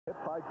Hit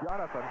by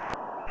Jonathan,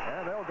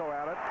 and they'll go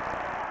at it,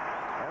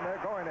 and they're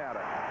going at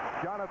it.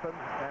 Jonathan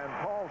and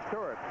Paul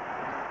Stewart.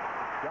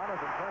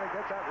 Jonathan trying to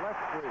get that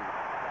left free.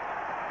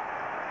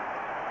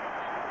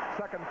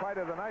 Second fight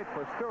of the night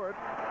for Stewart.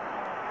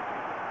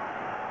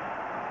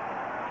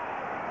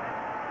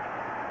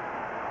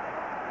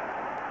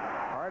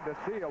 Hard to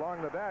see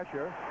along the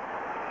dasher.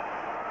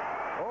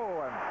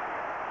 Oh, and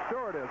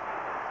Stewart is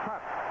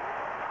cut.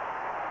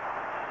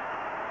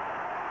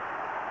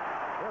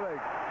 With a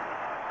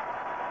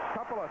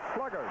couple of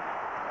sluggers.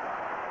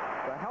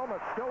 The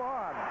helmet's still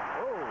on.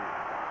 Oh.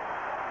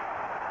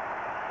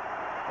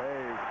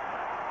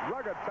 A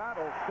rugged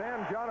battle,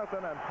 Stan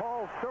Jonathan and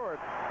Paul Stewart.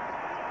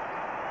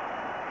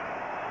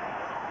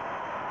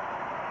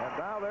 And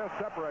now they're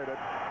separated.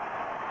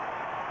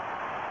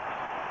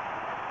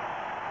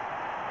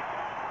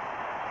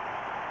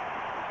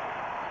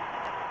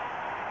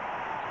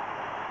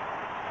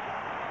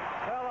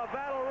 Well, a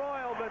battle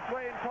royal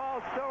between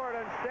Paul Stewart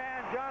and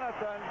Stan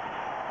Jonathan.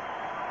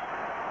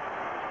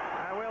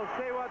 And we'll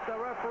see what the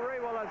referee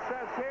will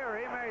assess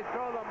here. He may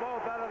throw them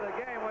both out of the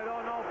game. We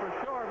don't know for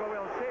sure, but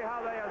we'll see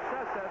how they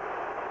assess it.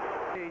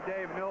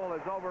 Dave Newell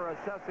is over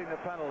assessing the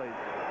penalties.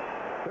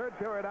 Third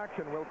period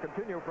action will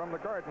continue from the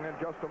Garden in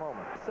just a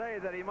moment. Say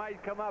that he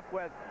might come up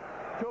with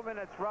 2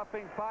 minutes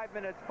roughing, 5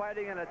 minutes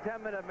fighting, and a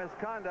 10-minute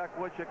misconduct,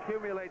 which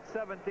accumulates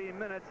 17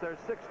 minutes. There's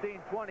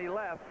 16:20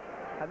 left.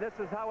 And this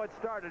is how it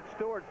started.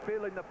 Stewart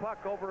fielding the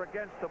puck over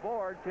against the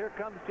boards. Here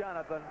comes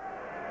Jonathan.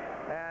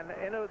 And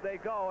in it they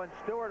go, and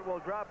Stewart will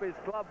drop his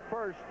glove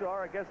first,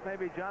 or I guess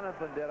maybe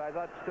Jonathan did. I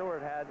thought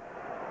Stewart had.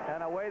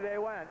 And away they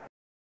went.